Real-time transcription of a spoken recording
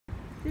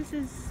This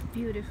is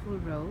beautiful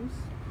Rose.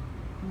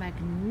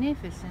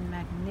 Magnificent,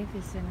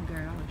 magnificent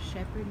girl, a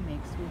shepherd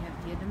mix. We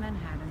have here the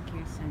Manhattan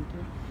Care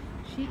Center.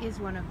 She is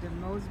one of the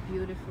most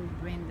beautiful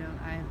brindle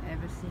I've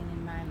ever seen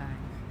in my life.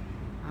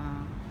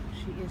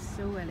 She is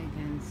so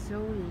elegant, so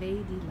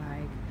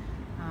ladylike,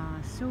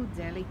 so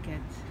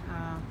delicate,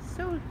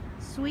 so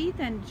sweet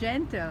and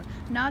gentle.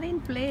 Not in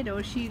play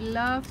though, she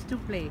loves to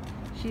play.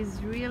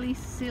 She's really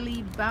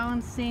silly,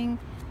 bouncing,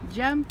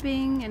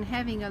 jumping, and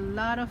having a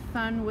lot of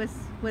fun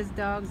with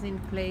dogs in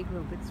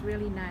playgroup. It's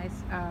really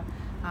nice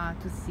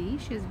to see.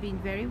 She's been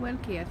very well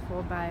cared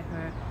for by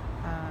her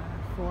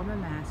former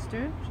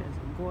master. She has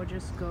a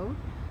gorgeous coat.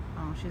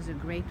 She's a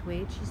great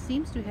weight. She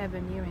seems to have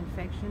an ear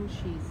infection.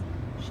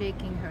 She's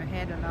shaking her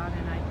head a lot,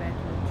 and I bet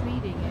we're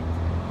treating it.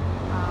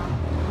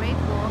 Great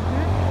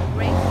walker,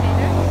 great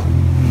sitter,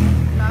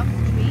 loves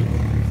treats.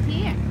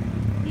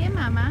 Here,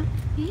 mama.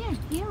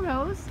 Here,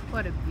 Rose.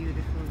 What a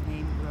beautiful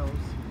name,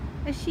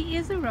 Rose. She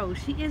is a rose.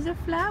 She is a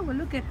flower.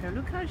 Look at her.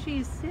 Look how she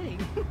is sitting.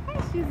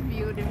 She's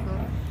beautiful.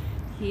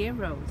 Here,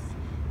 Rose.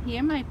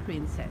 Here, my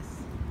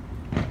princess.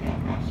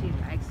 She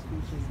likes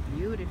food. She's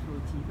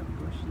beautiful teeth. Of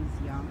course,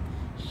 she's young.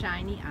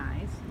 Shiny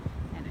eyes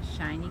and a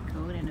shiny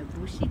coat and a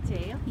bushy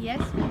tail.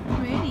 Yes, you're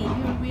pretty.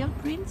 You're a real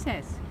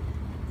princess.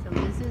 So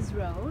this is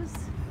Rose.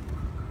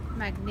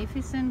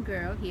 Magnificent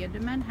girl here at the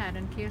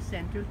Manhattan Care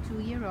Center.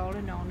 2-year-old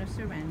and owner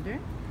surrender.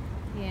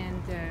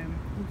 And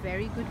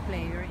very good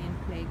player in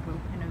playgroup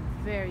and a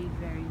very,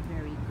 very,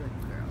 very good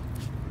girl,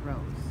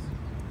 Rose.